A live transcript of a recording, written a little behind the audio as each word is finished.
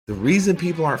The reason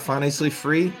people aren't financially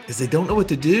free is they don't know what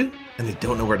to do and they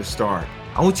don't know where to start.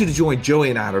 I want you to join Joey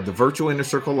and I at the Virtual Inner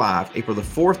Circle Live, April the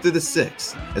 4th through the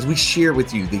 6th, as we share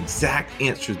with you the exact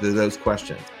answers to those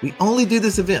questions. We only do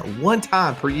this event one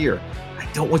time per year. I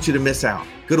don't want you to miss out.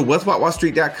 Go to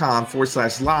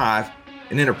wealthwatchwallstreet.com/live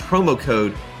and enter promo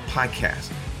code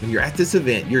podcast. When you're at this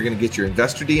event, you're going to get your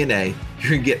investor DNA. You're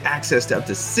going to get access to up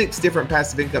to 6 different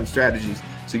passive income strategies.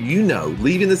 So you know,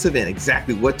 leaving this event,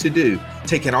 exactly what to do,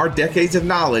 taking our decades of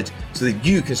knowledge so that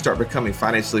you can start becoming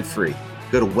financially free.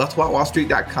 Go to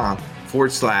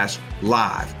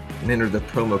wealthwatchwallstreet.com/live and enter the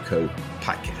promo code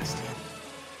podcast.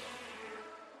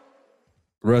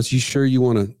 Russ, you sure you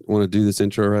want to do this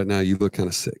intro right now? You look kind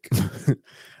of sick.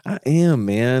 I am,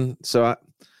 man. So I've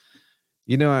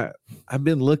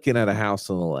been looking at a house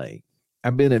on the lake.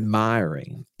 I've been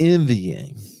admiring,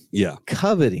 envying,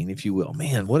 coveting, if you will.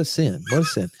 Man, what a sin. What a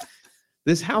sin.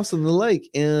 This house on the lake,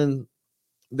 and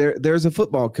there's a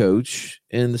football coach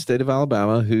in the state of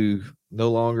Alabama who no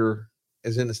longer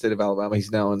is in the state of Alabama.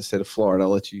 He's now in the state of Florida.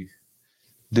 I'll let you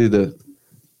do the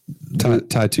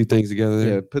tie two things together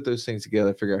there. Yeah, put those things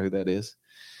together, figure out who that is.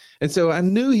 And so I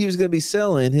knew he was going to be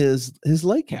selling his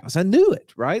lake house. I knew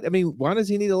it, right? I mean, why does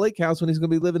he need a lake house when he's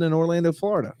going to be living in Orlando,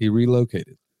 Florida? He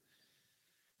relocated.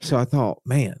 So I thought,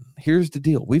 man, here's the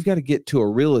deal. We've got to get to a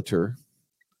realtor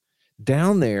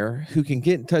down there who can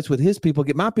get in touch with his people,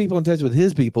 get my people in touch with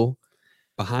his people.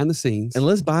 Behind the scenes. And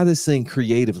let's buy this thing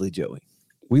creatively, Joey.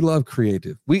 We love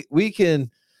creative. We can,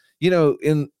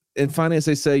 in finance,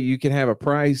 they say you can have a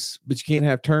price, but you can't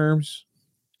have terms,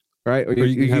 right? Or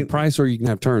you can have price or you can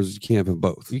have terms. You can't have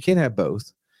both. You can't have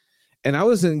both. And I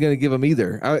wasn't going to give them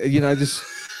either. I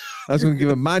was going to give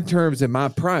them my terms and my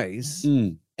price.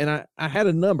 And I had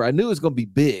a number. I knew it was going to be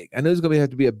big. I knew it was going to have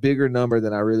to be a bigger number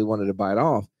than I really wanted to buy it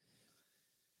off.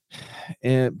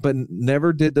 But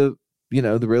never did the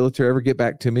realtor ever get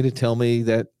back to me to tell me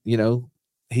that,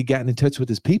 he'd gotten in touch with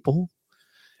his people.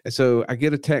 And so I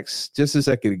get a text just a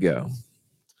second ago.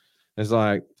 It's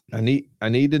like, I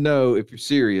need to know if you're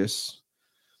serious.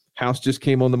 House just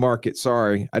came on the market.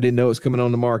 Sorry, I didn't know it was coming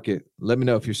on the market. Let me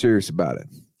know if you're serious about it.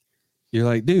 You're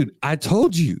like, dude, I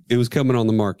told you it was coming on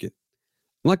the market.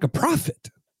 I'm like a prophet.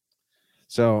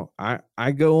 So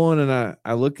I go on and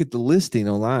I look at the listing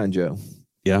online, Joe.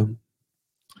 Yeah.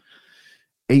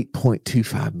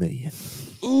 8.25 million.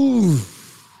 Ooh.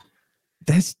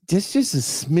 That's just a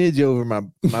smidge over my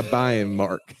buying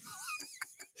mark.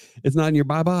 It's not in your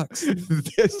buy box.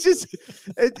 It's just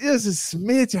a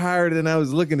smidge higher than I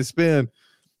was looking to spend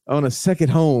on a second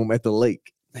home at the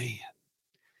lake. Man,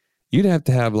 you'd have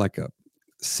to have like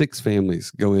 6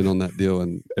 families go in on that deal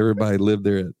and everybody lived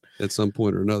there at some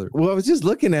point or another. Well, I was just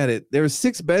looking at it. There were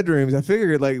 6 bedrooms. I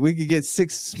figured like we could get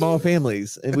 6 small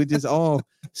families and we just all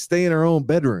stay in our own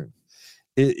bedroom.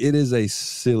 It is a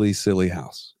silly, silly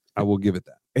house. I will give it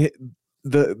that.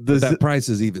 That price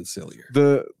is even sillier.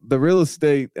 The real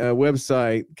estate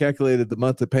website calculated the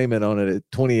monthly payment on it at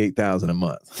 $28,000 a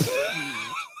month.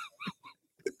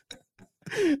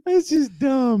 That's just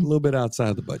dumb. A little bit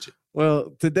outside the budget.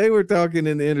 Well, today we're talking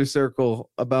in the inner circle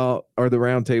or the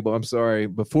round table. I'm sorry,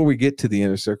 before we get to the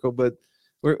inner circle, but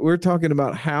we're talking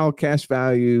about how cash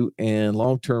value and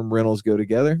long-term rentals go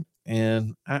together.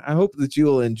 And I hope that you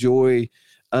will enjoy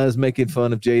us making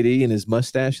fun of JD and his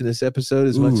mustache in this episode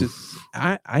as much as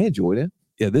I enjoyed it.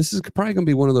 Yeah, this is probably going to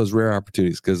be one of those rare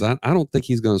opportunities because I don't think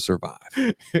he's going to survive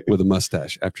with a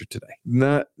mustache after today.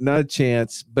 Not a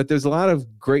chance, but there's a lot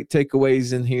of great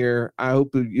takeaways in here. I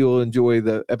hope you'll enjoy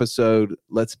the episode.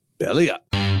 Let's belly up.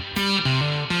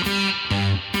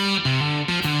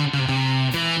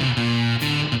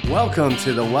 Welcome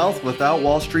to the Wealth Without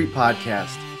Wall Street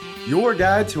podcast, your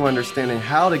guide to understanding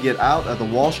how to get out of the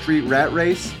Wall Street rat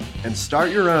race and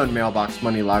start your own mailbox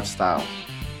money lifestyle.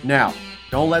 Now,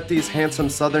 don't let these handsome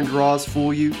Southern draws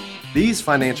fool you. These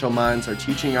financial minds are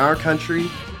teaching our country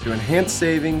to enhance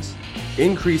savings,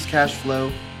 increase cash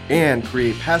flow, and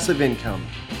create passive income,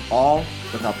 all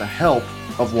without the help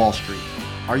of Wall Street.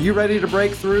 Are you ready to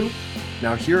break through?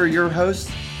 Now here are your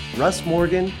hosts, Russ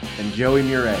Morgan and Joey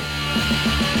Murray.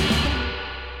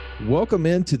 Welcome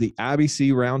into the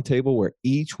IBC Roundtable, where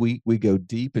each week we go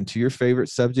deep into your favorite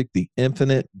subject, the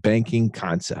infinite banking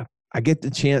concept. I get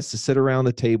the chance to sit around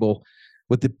the table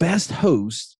with the best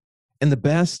hosts and the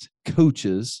best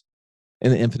coaches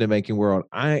in the infinite banking world.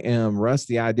 I am Russ,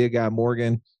 the idea guy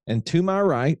Morgan, and to my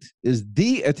right is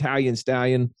the Italian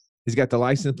stallion. He's got the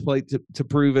license plate to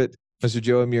prove it, Mr.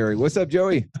 Joey Murray. What's up,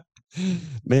 Joey?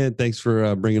 Man, thanks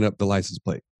for bringing up the license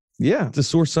plate. Yeah. It's a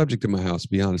sore subject in my house, to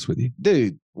be honest with you.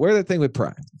 Dude, wear that thing with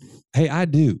pride. Hey, I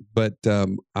do, but I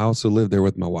also live there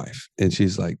with my wife, and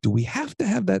she's like, "Do we have to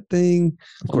have that thing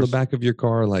on the back of your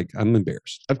car?" Like, I'm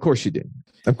embarrassed. Of course you do.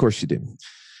 Of course you do.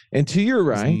 And to your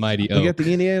right, Mighty we got Oak.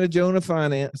 the Indiana Jonah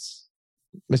Finance,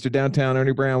 Mr. Downtown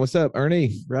Ernie Brown. What's up,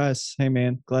 Ernie? Russ, hey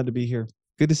man, glad to be here.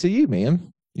 Good to see you,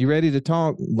 man. You ready to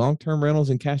talk long-term rentals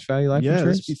and cash value life Yeah,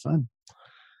 insurance? this would be fun.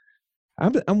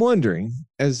 I'm wondering,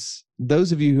 as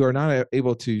those of you who are not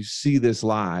able to see this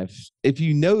live, if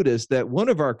you notice that one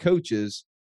of our coaches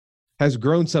has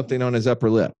grown something on his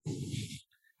upper lip.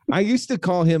 I used to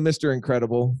call him Mr.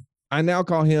 Incredible. I now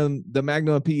call him the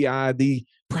Magnum PI, the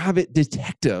private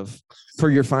detective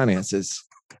for your finances.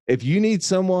 If you need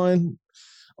someone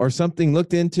or something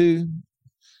looked into,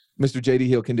 Mr. JD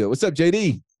Hill can do it. What's up,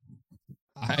 JD?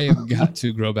 I have got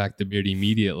to grow back the beard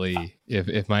immediately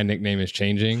if my nickname is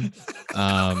changing.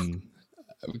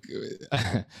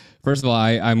 First of all,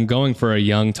 I'm going for a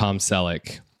young Tom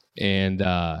Selleck, and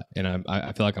I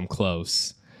feel like I'm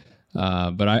close.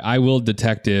 But I will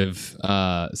detective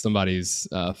somebody's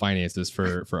finances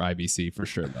for IBC for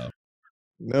sure, though.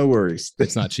 No worries.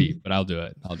 It's not cheap, but I'll do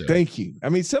it. Thank you. I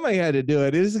mean, somebody had to do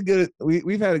it. It is a good.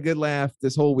 We've had a good laugh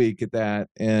this whole week at that,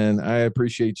 and I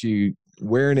appreciate you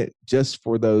wearing it just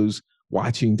for those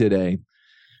watching today.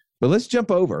 But let's jump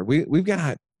over. We've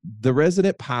got the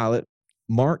resident pilot,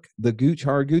 Mark the Gooch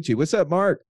Haraguchi. What's up,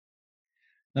 Mark?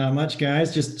 Not much,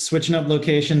 guys. Just switching up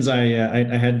locations. I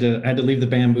had to leave the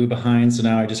bamboo behind, so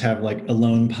now I just have like a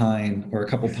lone pine or a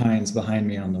couple pines behind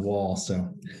me on the wall. So.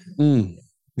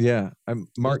 Yeah.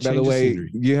 Mark, by the change of way, scenery.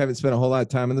 you haven't spent a whole lot of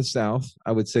time in the South.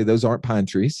 I would say those aren't pine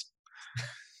trees.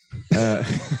 They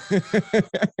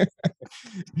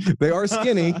are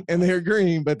skinny and they're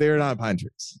green, but they're not pine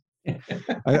trees.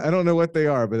 I don't know what they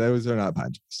are, but those are not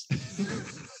pine trees.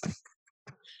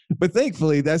 But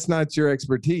thankfully, that's not your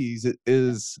expertise. It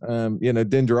is,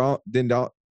 dendrology.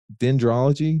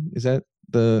 Is that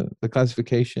the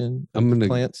classification of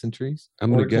plants and trees?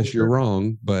 I'm going to guess you're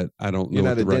wrong, but I don't know. You're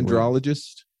not a what the right word-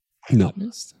 dendrologist? No.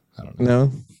 Botanist? I don't know.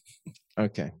 No.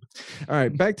 Okay. All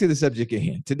right. Back to the subject at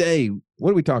hand. Today,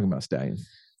 what are we talking about, Stallion?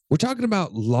 We're talking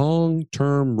about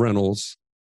long-term rentals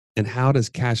and how does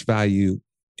cash value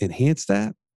enhance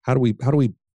that? How do we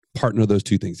partner those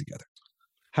two things together?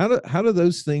 How do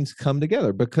those things come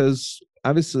together? Because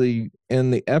obviously,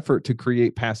 in the effort to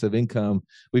create passive income,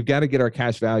 we've got to get our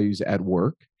cash values at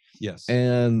work. Yes.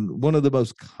 And one of the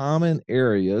most common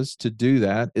areas to do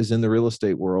that is in the real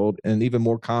estate world, and even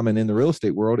more common in the real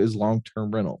estate world is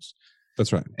long-term rentals.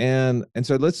 That's right. And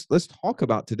so let's talk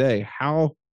about today.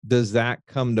 How does that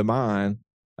come to mind?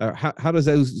 How does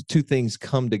those two things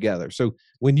come together? So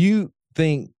when you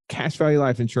think cash value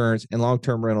life insurance and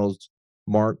long-term rentals,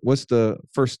 Mark, what's the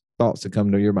first thoughts that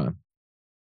come to your mind?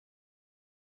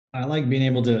 I like being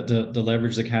able to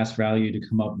leverage the cash value to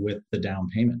come up with the down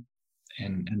payment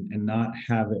and not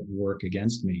have it work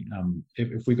against me.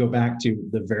 If we go back to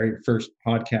the very first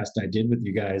podcast I did with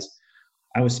you guys,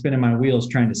 I was spinning my wheels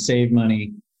trying to save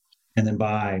money and then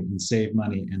buy and save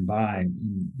money and buy.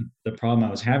 And the problem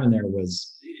I was having there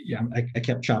was, I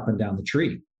kept chopping down the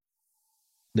tree.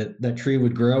 That tree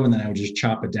would grow and then I would just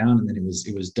chop it down and then it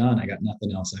was done. I got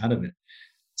nothing else out of it.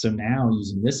 So now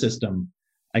using this system,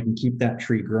 I can keep that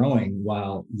tree growing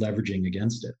while leveraging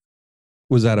against it.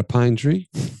 Was that a pine tree?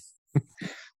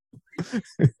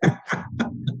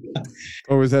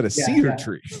 Or was that a cedar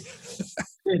tree?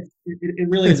 It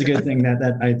really is a good thing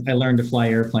that I learned to fly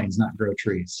airplanes, not grow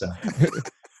trees. So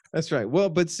That's right. Well,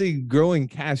 but see, growing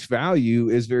cash value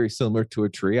is very similar to a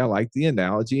tree. I like the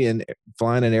analogy, and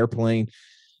flying an airplane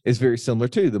is very similar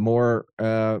too. The more,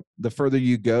 the further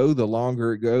you go, the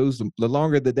longer it goes. The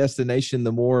longer the destination,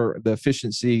 the more the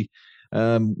efficiency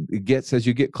it gets as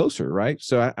you get closer, right?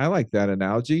 So I like that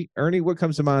analogy. Ernie, what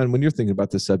comes to mind when you're thinking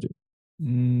about this subject?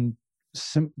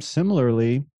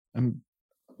 Similarly,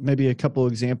 maybe a couple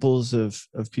examples of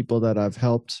people that I've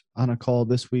helped on a call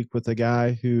this week with a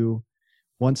guy who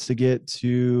wants to get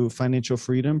to financial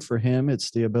freedom. For him, it's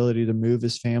the ability to move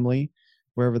his family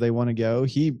wherever they want to go.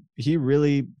 He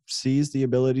really sees the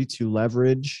ability to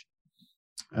leverage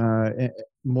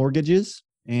mortgages.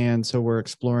 And so we're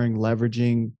exploring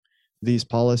leveraging these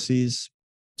policies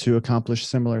to accomplish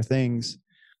similar things.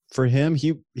 For him,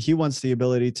 he wants the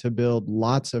ability to build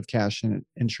lots of cash in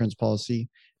insurance policy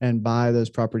and buy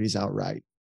those properties outright.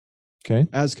 Okay.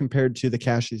 As compared to the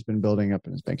cash he's been building up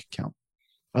in his bank account.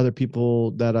 Other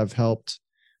people that I've helped,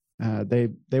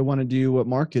 they want to do what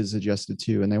Mark is adjusted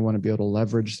to, and they want to be able to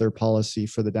leverage their policy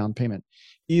for the down payment.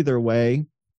 Either way,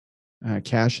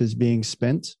 cash is being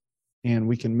spent, and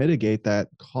we can mitigate that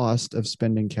cost of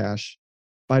spending cash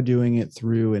by doing it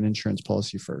through an insurance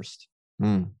policy first.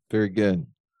 Very good.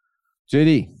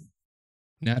 JD.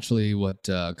 Naturally, what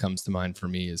comes to mind for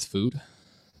me is food,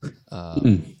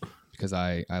 because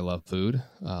I love food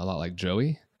a lot like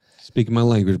Joey. Speaking my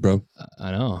language, bro.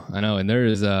 I know. And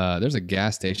there's a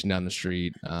gas station down the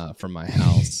street from my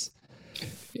house,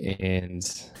 and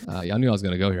y'all knew I was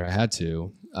going to go here. I had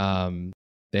to.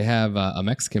 They have a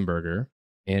Mexican burger,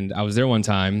 and I was there one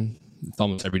time. It's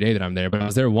almost every day that I'm there, but I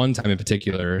was there one time in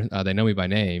particular. They know me by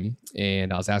name,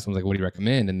 and I was asking, I was like, "What do you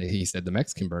recommend?" And he said the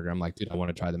Mexican burger. I'm like, "Dude, I want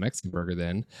to try the Mexican burger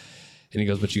then." And he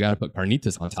goes, "But you got to put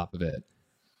carnitas on top of it."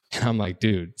 And I'm like,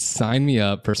 "Dude, sign me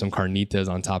up for some carnitas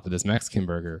on top of this Mexican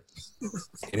burger."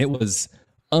 And it was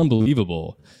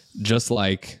unbelievable, just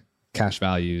like cash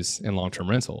values and long-term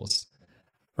rentals,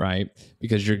 right?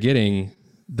 Because you're getting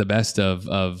the best of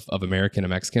American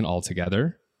and Mexican all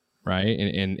together. Right.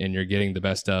 And you're getting the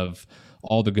best of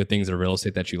all the good things of real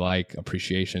estate that you like: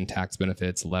 appreciation, tax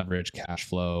benefits, leverage, cash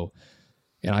flow.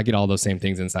 And I get all those same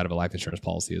things inside of a life insurance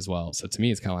policy as well. So to me,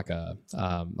 it's kind of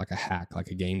like a hack, like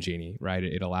a game genie, right?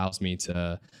 It allows me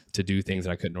to do things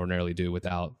that I couldn't ordinarily do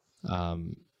without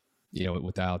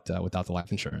without the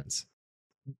life insurance.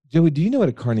 Joey, do you know what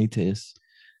a carnita is?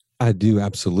 I do,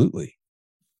 absolutely.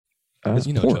 It's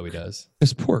Pork. Joey does.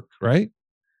 It's pork, right?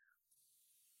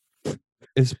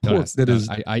 It's pork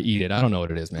I eat it. I don't know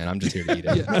what it is, man. I'm just here to eat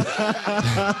it.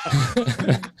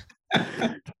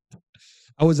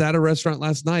 I was at a restaurant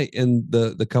last night, and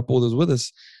the couple that was with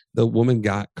us, the woman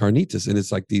got carnitas, and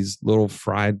it's like these little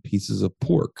fried pieces of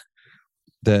pork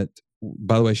that,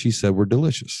 by the way, she said were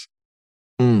delicious.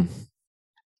 And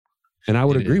I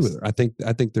would agree with her. I think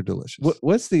they're delicious.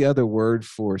 What's the other word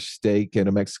for steak at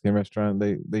a Mexican restaurant?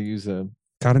 They use a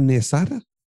carne asada.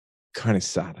 Carne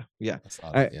asada. Yeah.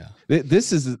 Yeah.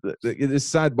 This is this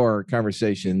sidebar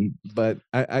conversation, but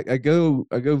I go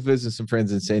visit some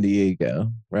friends in San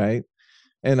Diego, right?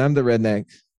 And I'm the redneck,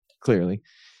 clearly.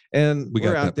 And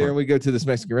we're out there and we go to this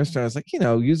Mexican restaurant. It's like,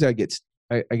 usually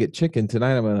I get chicken.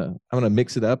 Tonight I'm gonna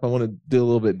mix it up. I want to do a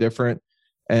little bit different.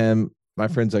 And my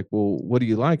friend's like, "Well, what do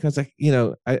you like?" And I was like,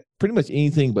 I pretty much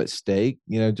anything but steak,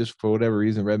 just for whatever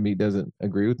reason, red meat doesn't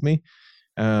agree with me.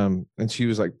 And she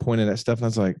was like pointing at stuff, and I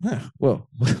was like, well,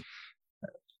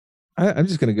 I'm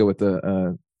just going to go with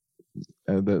the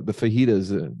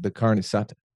fajitas, the carne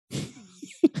asada.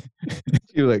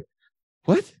 She was like,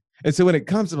 what? And so when it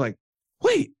comes, I'm like,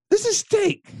 wait, this is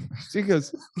steak. She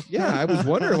goes, yeah, I was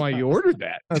wondering why you ordered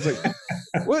that. I was like,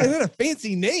 well, is that a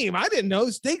fancy name? I didn't know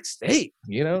steak,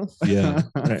 Yeah.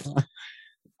 Right.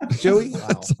 Joey? Wow.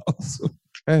 That's awesome.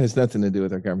 That has nothing to do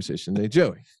with our conversation today.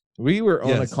 Joey, we were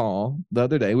on a call the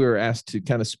other day. We were asked to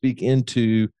kind of speak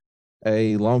into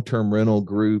a long-term rental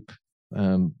group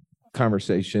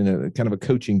conversation, kind of a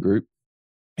coaching group.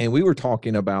 And we were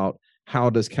talking about how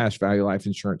does cash value life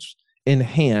insurance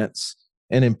enhance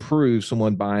and improve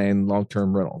someone buying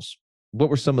long-term rentals. What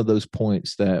were some of those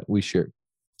points that we shared?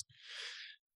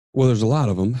 Well, there's a lot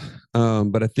of them.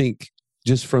 But I think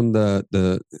just from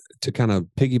to kind of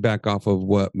piggyback off of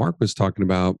what Mark was talking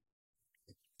about,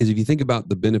 is if you think about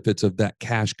the benefits of that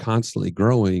cash constantly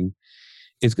growing,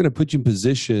 it's going to put you in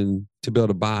position to be able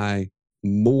to buy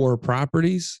more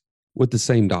properties with the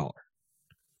same dollar,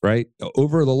 right?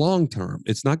 Over the long term.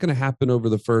 It's not going to happen over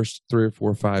the first 3 or 4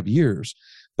 or 5 years,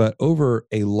 but over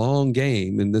a long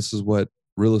game, and this is what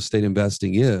real estate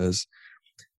investing is,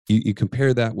 you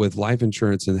compare that with life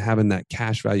insurance and having that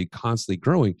cash value constantly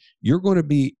growing, you're going to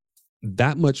be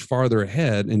that much farther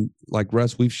ahead. And like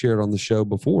Russ, we've shared on the show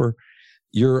before,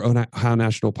 your Ohio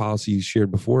National policy you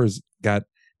shared before has got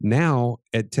now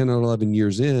at 10 or 11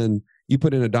 years in, you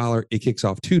put in $1, it kicks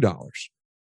off $2.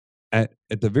 At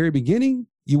the very beginning,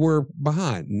 you were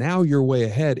behind. Now you're way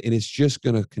ahead, and it's just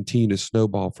going to continue to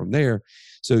snowball from there.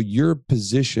 So your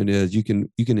position is you can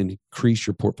increase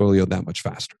your portfolio that much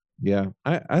faster. Yeah.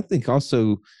 I think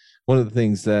also one of the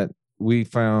things that we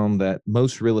found that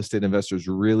most real estate investors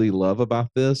really love about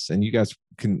this, and you guys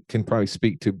can probably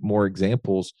speak to more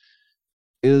examples,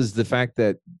 is the fact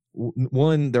that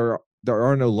one, there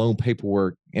are no loan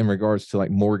paperwork in regards to like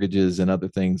mortgages and other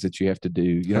things that you have to do.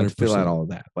 You don't have to fill out all of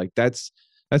that. Like that's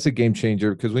a game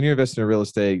changer, because when you're investing in real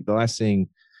estate, the last thing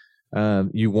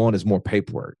you want is more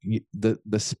paperwork. The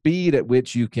speed at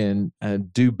which you can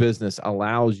do business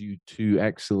allows you to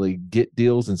actually get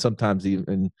deals, and sometimes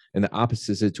even in the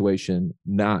opposite situation,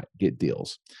 not get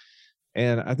deals.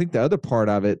 And I think the other part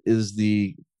of it is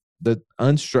the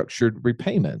unstructured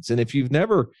repayments. And if you've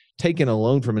never taken a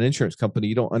loan from an insurance company,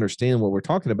 you don't understand what we're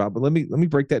talking about. But let me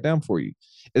break that down for you.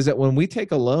 Is that when we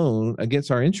take a loan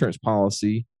against our insurance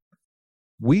policy,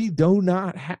 we do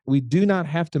not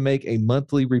have to make a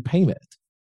monthly repayment.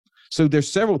 So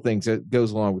there's several things that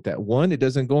goes along with that. One, it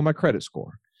doesn't go on my credit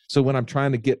score. So when I'm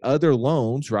trying to get other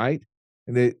loans, right,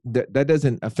 and that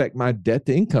doesn't affect my debt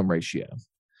to income ratio.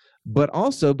 But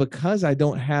also because I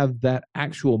don't have that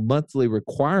actual monthly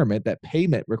requirement, that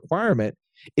payment requirement,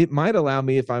 it might allow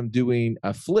me, if I'm doing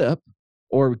a flip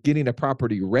or getting a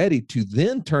property ready, to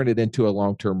then turn it into a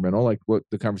long-term rental, like what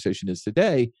the conversation is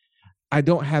today. I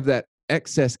don't have that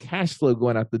excess cash flow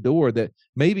going out the door that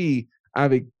maybe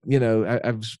I've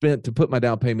spent to put my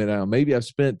down payment down. Maybe I've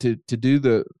spent to do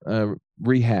the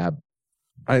rehab.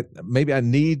 Maybe I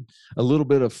need a little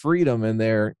bit of freedom in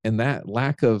there, and that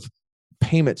lack of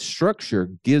payment structure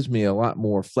gives me a lot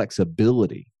more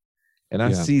flexibility. And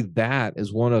I see that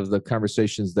as one of the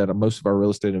conversations that most of our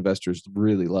real estate investors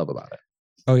really love about it.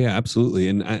 Oh yeah, absolutely.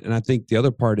 And I think the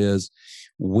other part is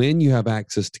when you have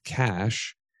access to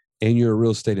cash and you're a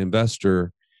real estate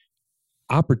investor,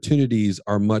 opportunities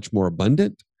are much more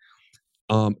abundant,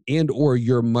 and or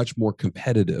you're much more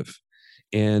competitive.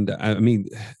 And I mean,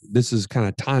 this is kind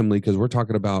of timely because we're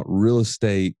talking about real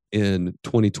estate in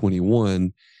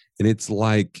 2021, and it's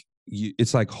like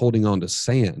holding on to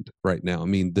sand right now. I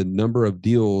mean, the number of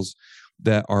deals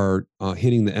that are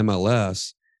hitting the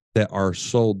MLS that are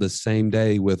sold the same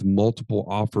day with multiple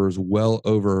offers well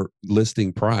over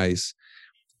listing price.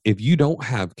 If you don't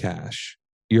have cash,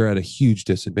 you're at a huge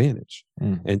disadvantage.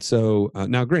 And so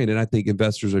now granted, I think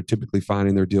investors are typically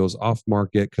finding their deals off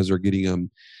market because they're getting them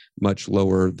much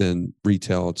lower than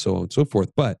retail and so on and so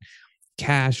forth. But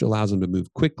cash allows them to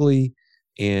move quickly.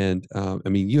 And I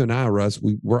mean, you and I, Russ,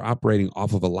 we're operating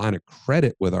off of a line of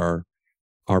credit with our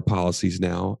policies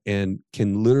now, and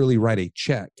can literally write a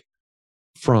check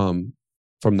from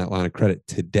that line of credit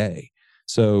today.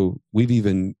 So we've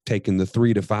even taken the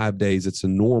 3 to 5 days it's a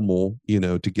normal,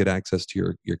 to get access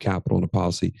to your capital in a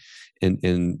policy,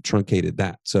 and truncated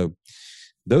that. So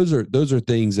those are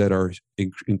things that are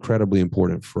incredibly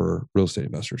important for real estate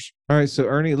investors. All right, so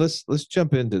Ernie, let's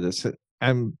jump into this.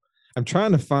 I'm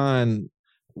trying to find,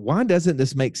 why doesn't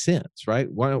this make sense, right?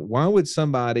 Why would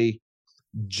somebody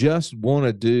just want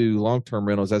to do long-term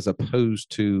rentals as opposed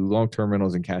to long-term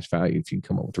rentals and cash value, if you can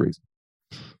come up with a reason?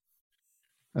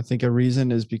 I think a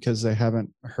reason is because they haven't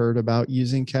heard about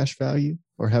using cash value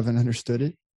or haven't understood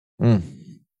it.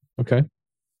 Okay.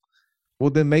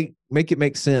 Well, then make it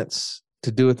make sense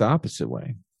to do it the opposite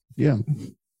way. Yeah.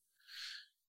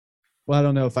 Well, I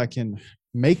don't know if I can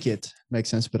make it make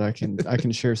sense, but I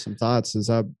can share some thoughts. As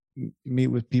I meet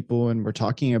with people and we're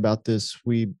talking about this,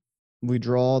 we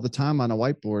draw all the time on a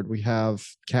whiteboard. We have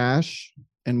cash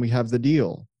and we have the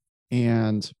deal,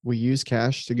 and we use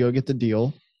cash to go get the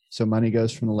deal. So money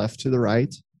goes from the left to the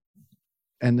right,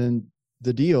 and then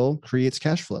the deal creates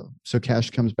cash flow. So cash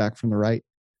comes back from the right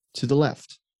to the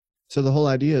left. So the whole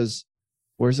idea is,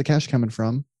 where's the cash coming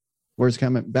from? Where's it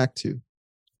coming back to?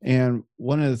 And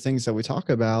one of the things that we talk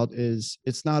about is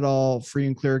it's not all free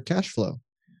and clear cash flow.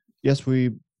 Yes,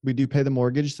 we do pay the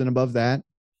mortgage. Then above that,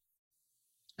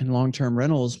 in long-term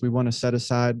rentals, we want to set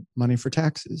aside money for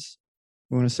taxes.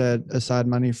 We want to set aside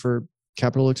money for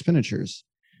capital expenditures.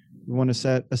 We want to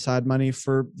set aside money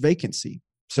for vacancy.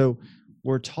 So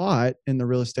we're taught in the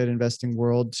real estate investing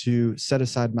world to set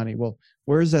aside money. Well,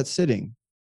 where is that sitting?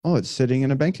 Oh, it's sitting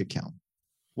in a bank account.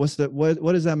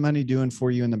 What is that money doing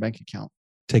for you in the bank account?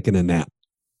 Taking a nap.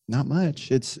 Not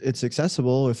much. It's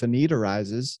accessible if a need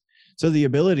arises. So the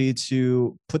ability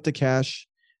to put the cash,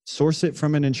 source it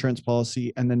from an insurance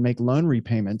policy, and then make loan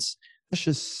repayments, that's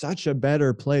just such a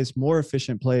better place, more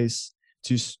efficient place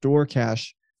to store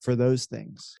cash for those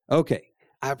things. Okay.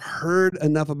 I've heard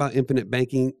enough about infinite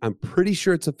banking. I'm pretty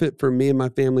sure it's a fit for me and my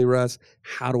family, Russ.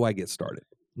 How do I get started?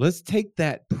 Let's take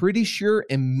that pretty sure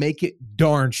and make it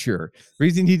darn sure. The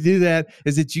reason you do that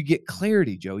is that you get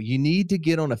clarity, Joe. You need to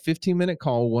get on a 15-minute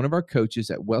call with one of our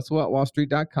coaches at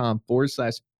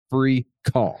wealthwithoutwallstreet.com/free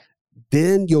call.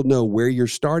 Then you'll know where you're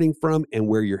starting from and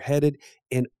where you're headed,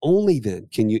 and only then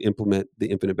can you implement the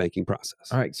infinite banking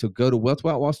process. All right, so go to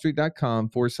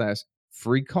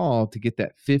wealthwithoutwallstreet.com/free call to get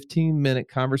that 15-minute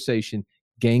conversation,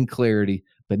 gain clarity.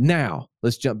 But now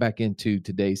let's jump back into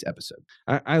today's episode.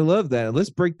 I love that. Let's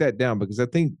break that down, because I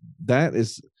think that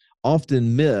is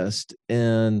often missed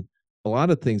in a lot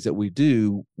of things that we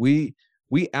do. We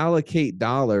allocate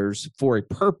dollars for a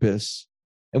purpose,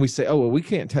 and we say, oh, well, we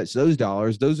can't touch those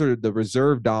dollars. Those are the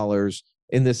reserve dollars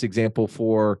in this example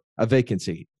for a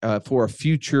vacancy, for a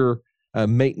future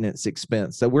maintenance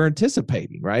expense that we're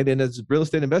anticipating, right? And as real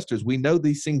estate investors, we know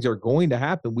these things are going to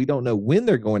happen. We don't know when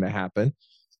they're going to happen,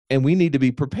 and we need to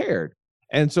be prepared.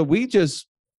 And so we just,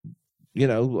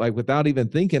 like without even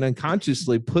thinking,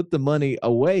 unconsciously put the money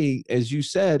away, as you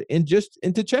said,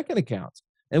 into checking accounts.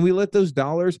 and we let those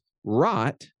dollars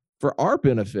rot for our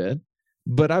benefit.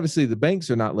 But obviously the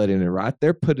banks are not letting it rot.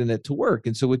 They're putting it to work.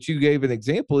 And so what you gave an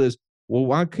example is, well,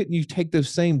 why couldn't you take those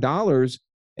same dollars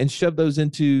and shove those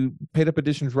into paid up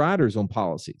additions riders on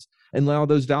policies and allow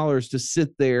those dollars to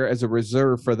sit there as a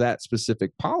reserve for that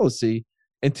specific policy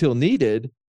until needed?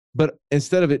 But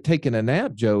instead of it taking a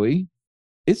nap, Joey,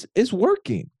 it's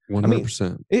working.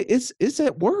 100%. It's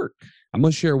at work. I'm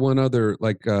going to share one other,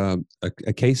 like a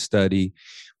case study.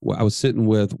 I was sitting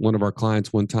with one of our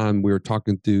clients one time. We were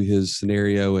talking through his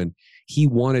scenario, and he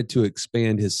wanted to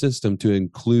expand his system to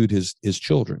include his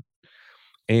children.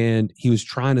 And he was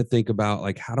trying to think about,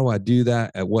 like, how do I do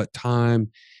that? At what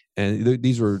time? And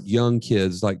these were young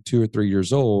kids, like 2 or 3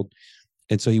 years old.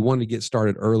 And so he wanted to get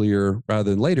started earlier rather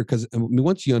than later. Because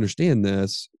once you understand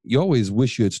this, you always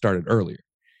wish you had started earlier.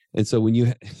 And so when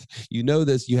you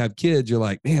this, you have kids, you're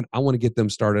like, man, I want to get them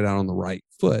started out on the right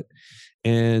foot.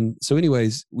 And so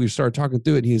anyways, we started talking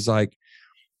through it. And he's like,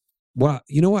 well,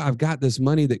 you know what? I've got this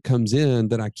money that comes in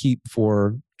that I keep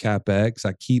for CapEx.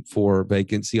 I keep for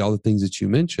vacancy, all the things that you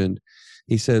mentioned.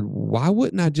 He said, why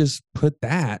wouldn't I just put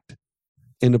that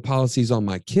into policies on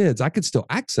my kids? I could still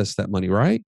access that money,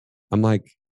 right? I'm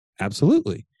like,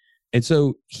 absolutely. And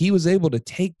so he was able to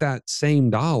take that same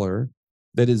dollar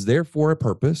that is there for a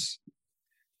purpose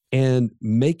and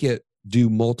make it do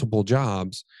multiple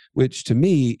jobs, which to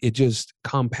me, it just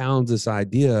compounds this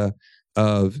idea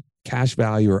of cash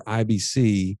value or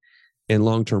IBC and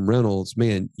long-term rentals.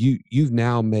 Man, you've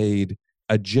now made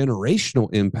a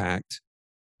generational impact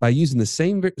by using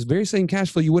the very same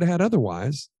cash flow you would have had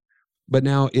otherwise, but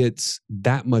now it's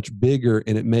that much bigger,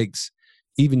 and it makes,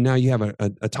 even now you have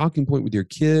a talking point with your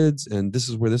kids, and this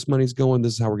is where this money's going.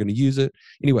 This is how we're going to use it.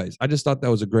 Anyways, I just thought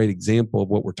that was a great example of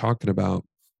what we're talking about,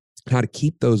 how to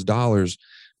keep those dollars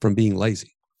from being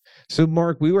lazy. So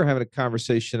Mark, we were having a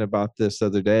conversation about this the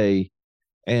other day,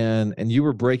 and you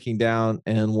were breaking down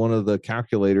in one of the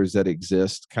calculators that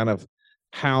exist, kind of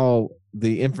how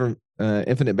the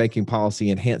infinite banking policy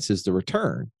enhances the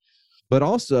return. But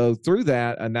also through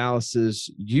that analysis,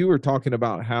 you were talking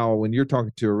about how when you're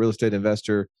talking to a real estate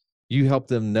investor, you help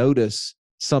them notice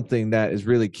something that is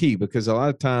really key, because a lot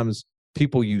of times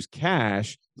people use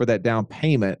cash for that down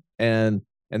payment, and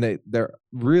they're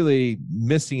really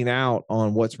missing out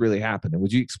on what's really happening.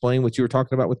 Would you explain what you were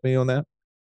talking about with me on that?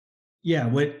 Yeah,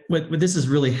 what this has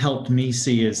really helped me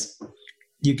see is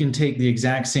you can take the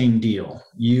exact same deal,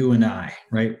 you and I,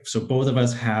 right? So both of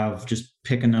us have, just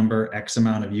pick a number, X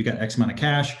amount of, you got X amount of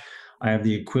cash, I have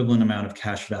the equivalent amount of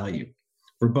cash value.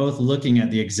 We're both looking at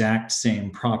the exact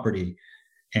same property,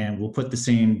 and we'll put the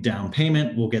same down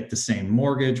payment, we'll get the same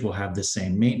mortgage, we'll have the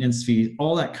same maintenance fees,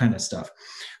 all that kind of stuff.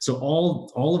 So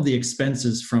all of the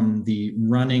expenses from the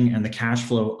running and the cash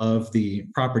flow of the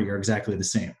property are exactly the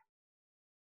same.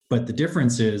 But the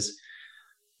difference is,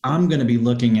 I'm going to be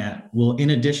looking at, well, in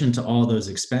addition to all those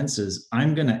expenses,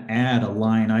 I'm going to add a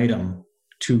line item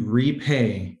to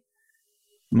repay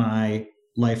my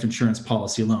life insurance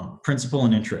policy loan, principal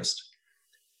and interest.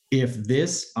 If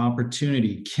this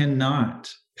opportunity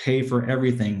cannot pay for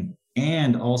everything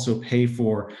and also pay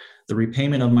for the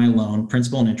repayment of my loan,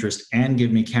 principal and interest, and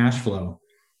give me cash flow,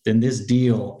 then this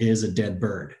deal is a dead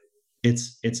bird.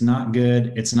 It's not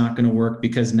good. It's not going to work,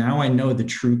 because now I know the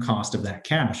true cost of that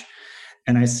cash.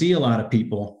 And I see a lot of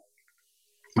people,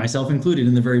 myself included,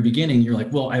 in the very beginning, you're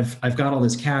like, well, I've got all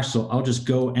this cash, so I'll just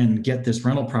go and get this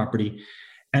rental property.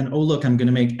 And oh, look, I'm going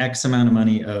to make X amount of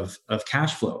money of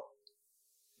cash flow.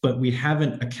 But we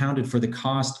haven't accounted for the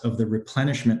cost of the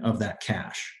replenishment of that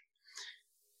cash.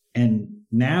 And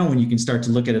now when you can start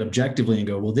to look at it objectively and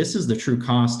go, well, this is the true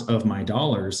cost of my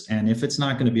dollars. And if it's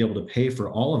not going to be able to pay for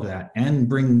all of that and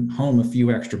bring home a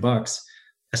few extra bucks,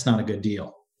 that's not a good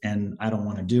deal. And I don't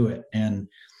want to do it. And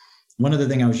one other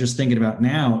thing I was just thinking about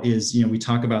now is, we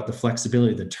talk about the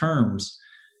flexibility of the terms.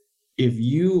 If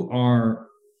you are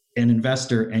an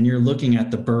investor and you're looking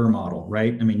at the BRRRR model,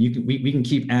 right? I mean, we can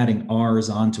keep adding R's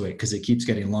onto it because it keeps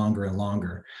getting longer and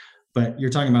longer. But you're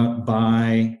talking about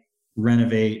buy,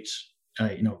 renovate,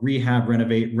 rehab,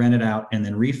 renovate, rent it out, and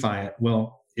then refi it.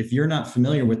 Well, if you're not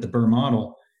familiar with the BRRRR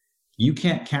model, you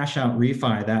can't cash out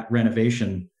refi that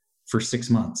renovation for 6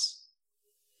 months.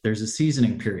 There's a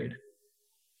seasoning period.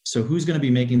 So who's going to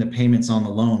be making the payments on the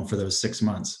loan for those 6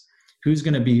 months? Who's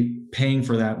going to be paying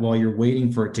for that while you're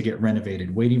waiting for it to get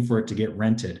renovated, waiting for it to get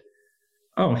rented?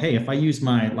 Oh, hey, if I use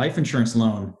my life insurance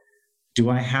loan, do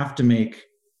I have to make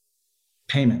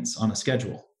payments on a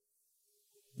schedule?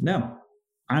 No,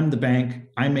 I'm the bank.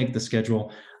 I make the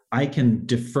schedule. I can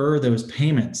defer those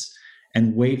payments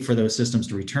and wait for those systems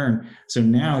to return. So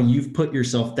now you've put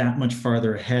yourself that much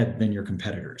farther ahead than your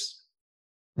competitors.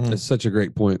 That's such a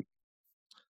great point.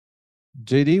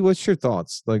 JD, what's your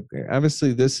thoughts? Like,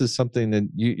 obviously, this is something that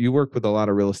you work with a lot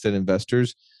of real estate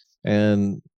investors,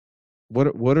 and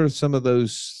what are some of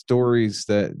those stories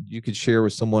that you could share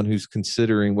with someone who's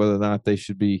considering whether or not they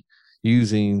should be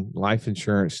using life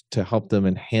insurance to help them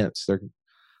enhance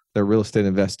their real estate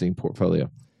investing portfolio?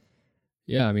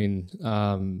 Yeah, I mean,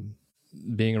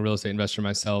 being a real estate investor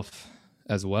myself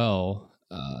as well,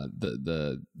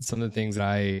 the some of the things that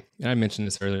I mentioned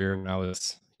this earlier when I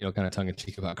was, kind of tongue in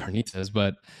cheek about carnitas,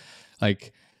 but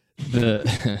like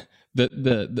the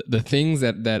the things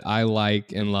that I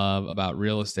like and love about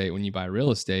real estate when you buy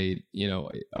real estate,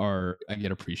 are I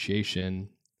get appreciation,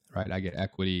 right? I get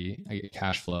equity, I get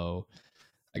cash flow,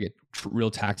 I get real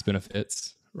tax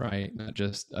benefits, right? Not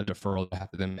just a deferral to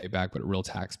have to then pay back, but real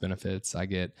tax benefits. I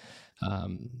get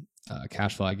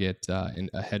cash flow. I get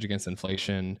a hedge against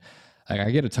inflation.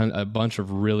 I get a bunch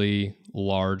of really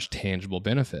large tangible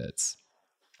benefits.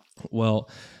 Well,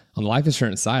 on the life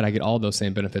insurance side, I get all those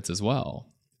same benefits as well.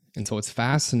 And so what's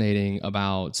fascinating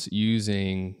about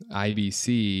using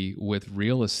IBC with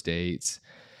real estate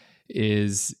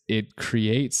is it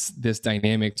creates this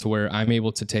dynamic to where I'm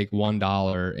able to take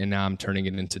 $1 and now I'm turning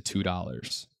it into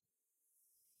 $2,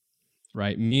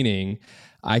 right? Meaning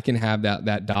I can have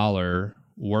that dollar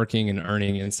working and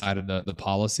earning inside of the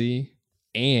policy,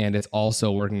 and it's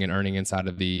also working and earning inside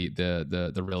of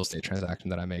the real estate transaction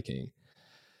that I'm making.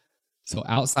 So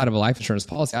outside of a life insurance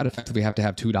policy, I'd effectively have to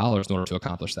have $2 in order to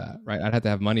accomplish that, right? I'd have to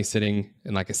have money sitting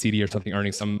in like a CD or something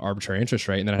earning some arbitrary interest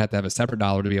rate, and then I'd have to have a separate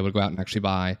dollar to be able to go out and actually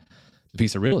buy a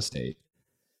piece of real estate.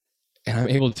 And I'm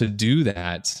able to do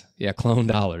that, clone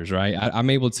dollars, right? I'm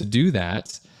able to do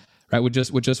that, right, with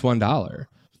just $1.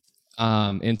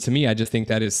 And to me, I just think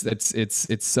that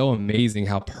it's so amazing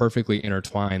how perfectly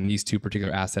intertwined these two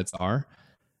particular assets are,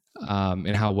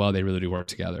 and how well they really do work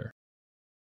together.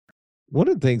 One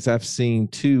of the things I've seen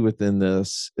too within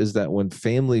this is that when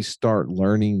families start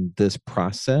learning this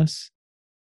process,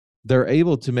 they're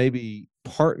able to maybe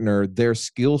partner their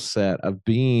skill set of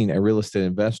being a real estate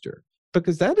investor,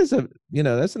 because that is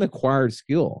that's an acquired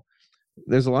skill.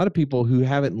 There's a lot of people who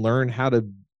haven't learned how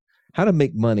to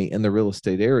make money in the real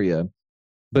estate area,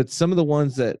 but some of the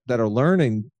ones that are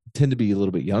learning tend to be a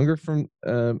little bit younger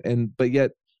but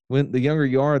yet when the younger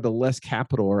you are, the less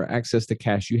capital or access to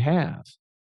cash you have.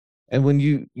 And when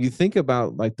you think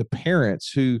about like the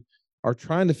parents who are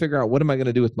trying to figure out, what am I going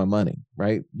to do with my money,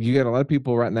 right? You got a lot of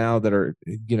people right now that are,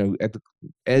 at the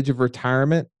edge of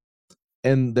retirement,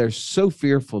 and they're so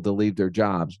fearful to leave their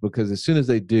jobs because as soon as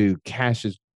they do, cash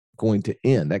is going to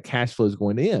end. That cash flow is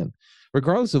going to end.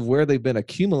 Regardless of where they've been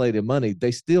accumulating money,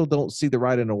 they still don't see the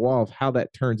writing on the wall of how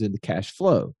that turns into cash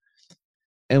flow.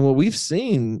 And what we've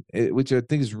seen, which I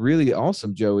think is really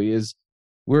awesome, Joey, is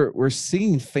we're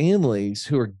seeing families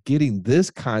who are getting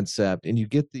this concept, and you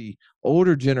get the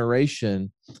older generation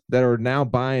that are now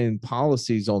buying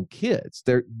policies on kids.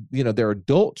 They're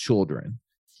adult children,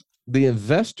 the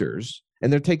investors,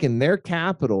 and they're taking their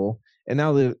capital, and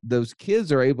now those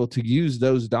kids are able to use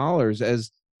those dollars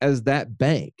as that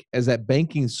bank, as that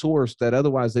banking source that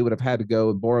otherwise they would have had to go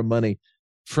and borrow money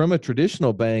from a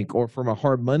traditional bank or from a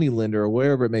hard money lender or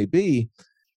wherever it may be.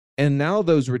 And now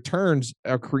those returns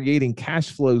are creating cash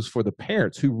flows for the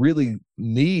parents who really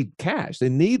need cash. They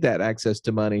need that access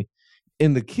to money.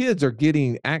 And the kids are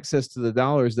getting access to the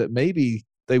dollars that maybe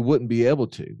they wouldn't be able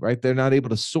to, right? They're not able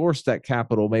to source that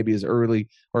capital maybe as early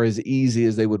or as easy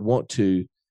as they would want to.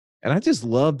 And I just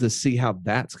love to see how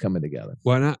that's coming together.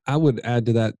 Well, and I would add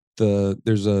to that,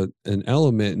 there's an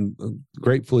element, and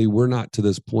gratefully we're not to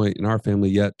this point in our family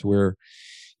yet to where,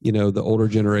 the older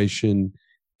generation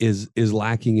is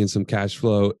lacking in some cash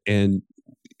flow. And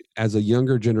as a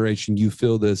younger generation, you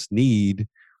feel this need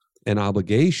and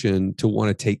obligation to want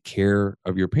to take care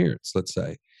of your parents, let's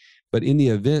say. But in the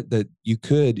event that you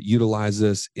could utilize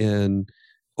this in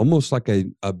almost like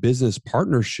a business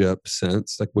partnership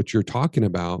sense, like what you're talking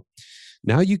about,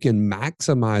 now you can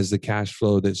maximize the cash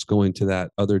flow that's going to that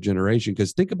other generation.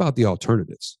 Because think about the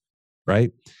alternatives,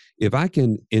 right? If I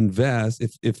can invest,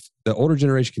 if the older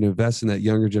generation can invest in that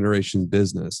younger generation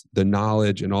business, the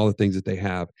knowledge and all the things that they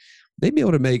have, they'd be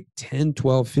able to make 10,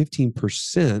 12,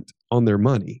 15% on their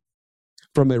money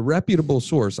from a reputable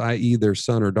source, i.e. their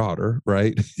son or daughter,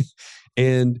 right?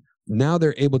 And now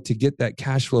they're able to get that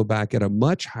cash flow back at a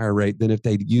much higher rate than if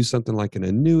they'd use something like an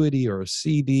annuity or a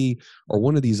CD or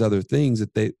one of these other things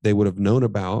that they would have known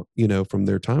about, from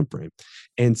their time frame.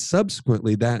 And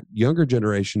subsequently, that younger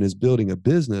generation is building a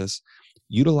business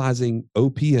utilizing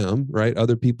OPM, right?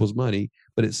 Other people's money,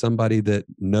 but it's somebody that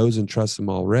knows and trusts them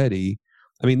already.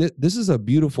 I mean, this is a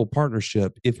beautiful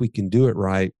partnership if we can do it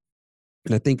right.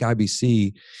 And I think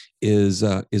IBC is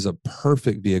a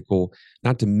perfect vehicle,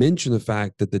 not to mention the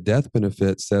fact that the death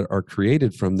benefits that are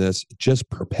created from this just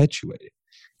perpetuate it.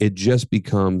 It just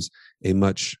becomes a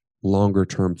much longer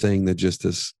term thing than just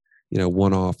this,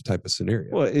 one-off type of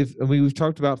scenario. Well, we've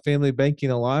talked about family banking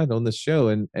a lot on the show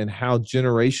and how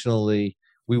generationally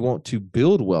we want to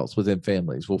build wealth within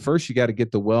families. Well, first you got to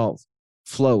get the wealth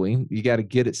flowing. You got to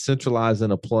get it centralized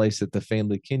in a place that the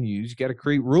family can use. You got to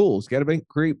create rules. You got to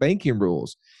create banking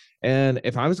rules. And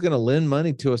if I was going to lend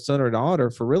money to a son or daughter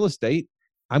for real estate,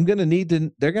 I'm going to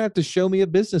they're going to have to show me a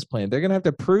business plan. They're going to have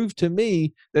to prove to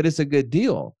me that it's a good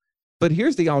deal. But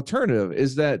here's the alternative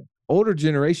is that older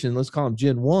generation, let's call them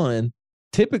Gen 1,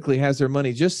 typically has their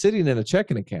money just sitting in a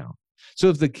checking account. So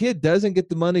if the kid doesn't get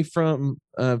the money from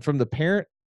the parent,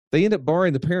 they end up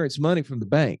borrowing the parent's money from the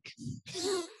bank.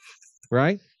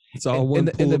 Right? It's all one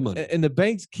pool of money. And the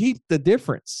banks keep the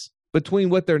difference between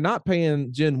what they're not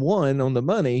paying Gen 1 on the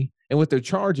money and what they're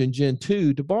charging Gen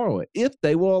 2 to borrow it, if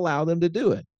they will allow them to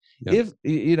do it. Yeah.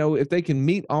 If they can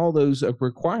meet all those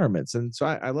requirements. And so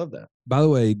I love that. By the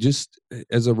way, just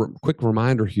as a quick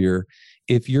reminder here,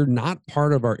 if you're not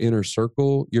part of our inner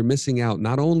circle, you're missing out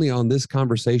not only on this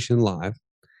conversation live,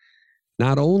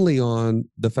 not only on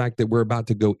the fact that we're about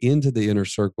to go into the inner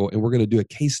circle and we're going to do a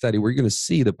case study where you're going to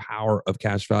see the power of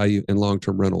cash value and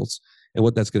long-term rentals and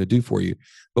what that's going to do for you.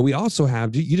 But we also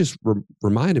have, you just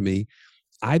reminded me,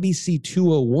 IBC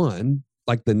 201,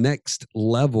 like the next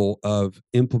level of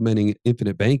implementing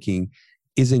infinite banking,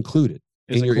 is included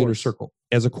in your inner circle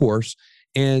as a course.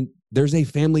 And there's a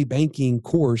family banking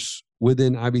course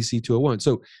within IBC 201.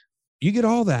 So you get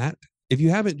all that. If you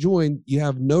haven't joined, you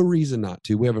have no reason not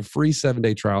to. We have a free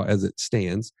 7-day trial as it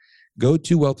stands. Go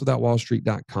to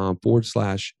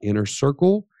wealthwithoutwallstreet.com/inner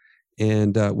circle,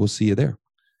 and we'll see you there.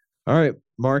 All right,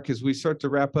 Mark, as we start to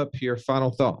wrap up here,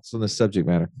 final thoughts on this subject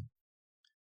matter.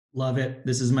 Love it.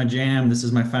 This is my jam. This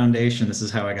is my foundation. This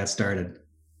is how I got started.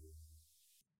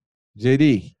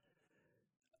 JD.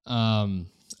 I'm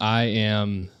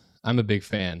a big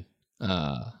fan.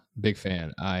 Big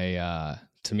fan.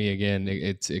 To me, again,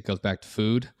 it goes back to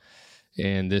food,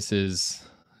 and this is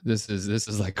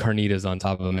like carnitas on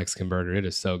top of a Mexican burger. It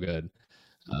is so good.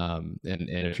 And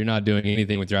if you're not doing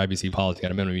anything with your IBC policy,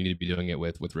 at a minimum, you need to be doing it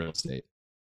with real estate.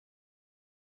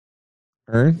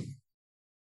 Ern?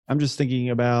 I'm just thinking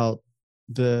about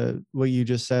what you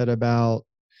just said about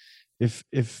if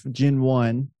Gen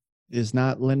 1 is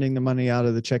not lending the money out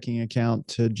of the checking account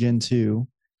to Gen 2,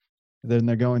 then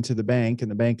they're going to the bank and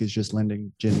the bank is just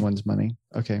lending Gen 1's money.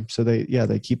 Okay. So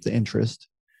they keep the interest,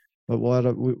 but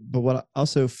what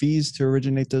also fees to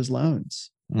originate those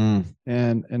loans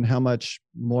and how much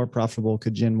more profitable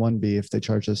could Gen 1 be if they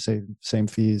charge the same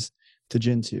fees to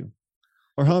Gen 2,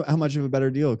 or how much of a better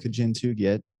deal could Gen 2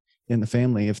 get in the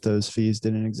family if those fees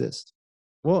didn't exist?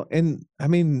 Well, and I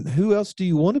mean, who else do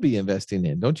you want to be investing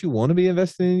in? Don't you want to be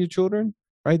investing in your children,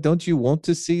 right? Don't you want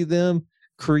to see them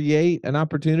create an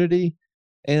opportunity?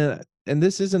 And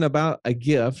this isn't about a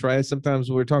gift, right?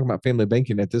 Sometimes we're talking about family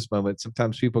banking at this moment.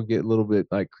 Sometimes people get a little bit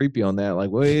like creepy on that.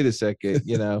 Like, wait a second,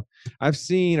 I've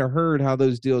seen or heard how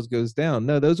those deals goes down.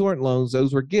 No, those weren't loans.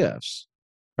 Those were gifts,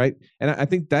 right? And I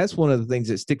think that's one of the things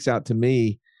that sticks out to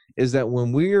me is that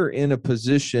when we're in a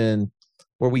position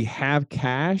where we have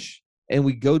cash and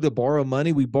we go to borrow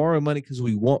money, we borrow money because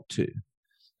we want to.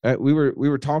 Right? We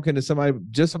were talking to somebody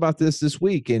just about this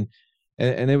week, and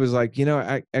it was like,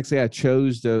 I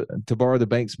chose to borrow the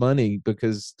bank's money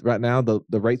because right now the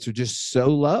rates are just so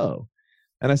low.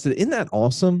 And I said, isn't that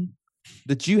awesome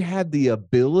that you had the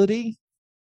ability?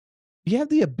 You have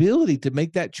the ability to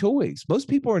make that choice. Most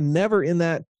people are never in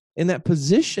that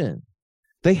position.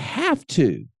 They have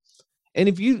to. And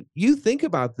if you think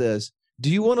about this, do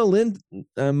you want to lend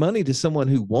money to someone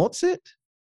who wants it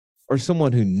or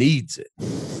someone who needs it?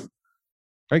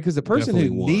 Right? Because the person who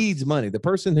needs money, the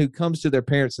person who comes to their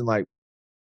parents and like,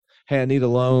 hey, I need a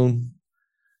loan.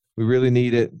 We really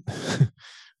need it.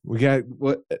 We got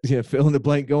fill in the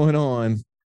blank going on.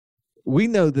 We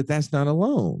know that that's not a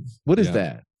loan. What is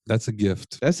that? That's a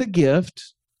gift. That's a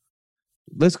gift.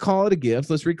 Let's call it a gift.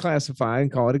 Let's reclassify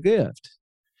and call it a gift.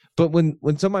 But when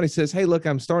somebody says, hey, look,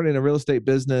 I'm starting a real estate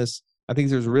business. I think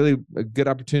there's really a good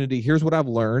opportunity. Here's what I've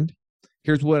learned.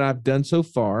 Here's what I've done so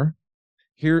far.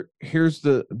 Here's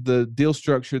the deal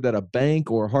structure that a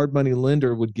bank or a hard money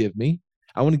lender would give me.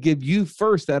 I want to give you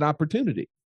first that opportunity.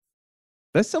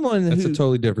 That's a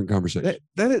totally different conversation.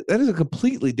 That is a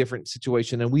completely different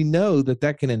situation. And we know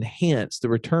that can enhance the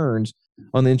returns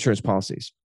on the insurance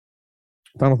policies.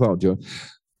 Final thought, Joe.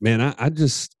 Man, I'm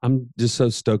just so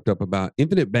stoked up about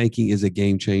infinite banking is a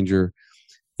game changer.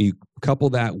 You couple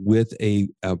that with a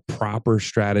proper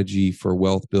strategy for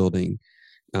wealth building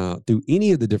through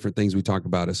any of the different things we talk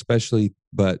about, especially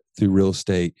but through real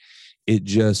estate, it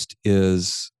just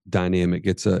is dynamic.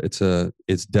 It's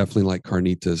definitely like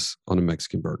carnitas on a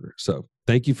Mexican burger. So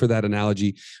thank you for that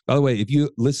analogy. By the way, if you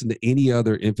listen to any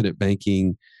other infinite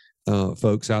banking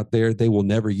folks out there, they will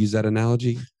never use that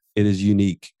analogy. It is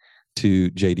unique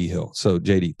to JD Hill. So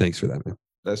JD, thanks for that, man.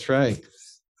 That's right.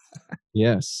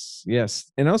 Yes.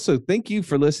 And also thank you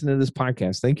for listening to this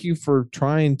podcast. Thank you for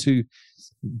trying to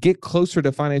get closer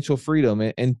to financial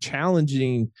freedom and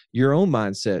challenging your own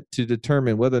mindset to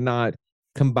determine whether or not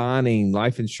combining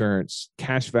life insurance,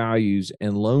 cash values,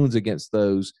 and loans against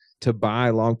those to buy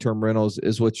long-term rentals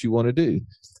is what you want to do.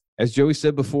 As Joey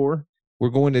said before, we're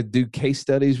going to do case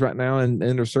studies right now in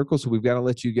Inner Circle, so we've got to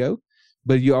let you go.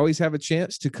 But you always have a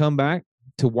chance to come back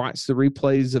to watch the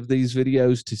replays of these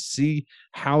videos to see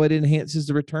how it enhances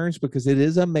the returns, because it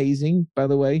is amazing, by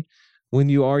the way. When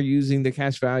you are using the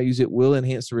cash values, it will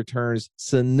enhance the returns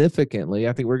significantly.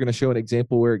 I think we're going to show an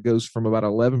example where it goes from about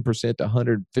 11% to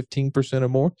 115% or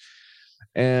more.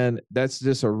 And that's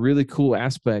just a really cool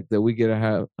aspect that we get to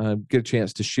have get a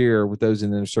chance to share with those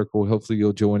in the Inner Circle. Hopefully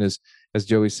you'll join us, as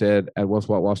Joey said, at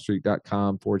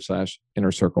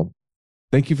wealthwithoutwallstreet.com/Inner Circle.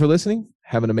 Thank you for listening.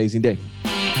 Have an amazing day.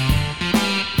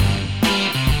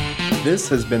 This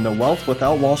has been the Wealth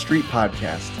Without Wall Street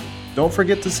podcast. Don't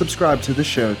forget to subscribe to the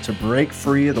show to break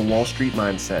free of the Wall Street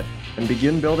mindset and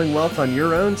begin building wealth on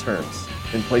your own terms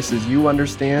in places you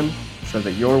understand so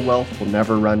that your wealth will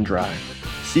never run dry.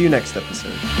 See you next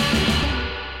episode.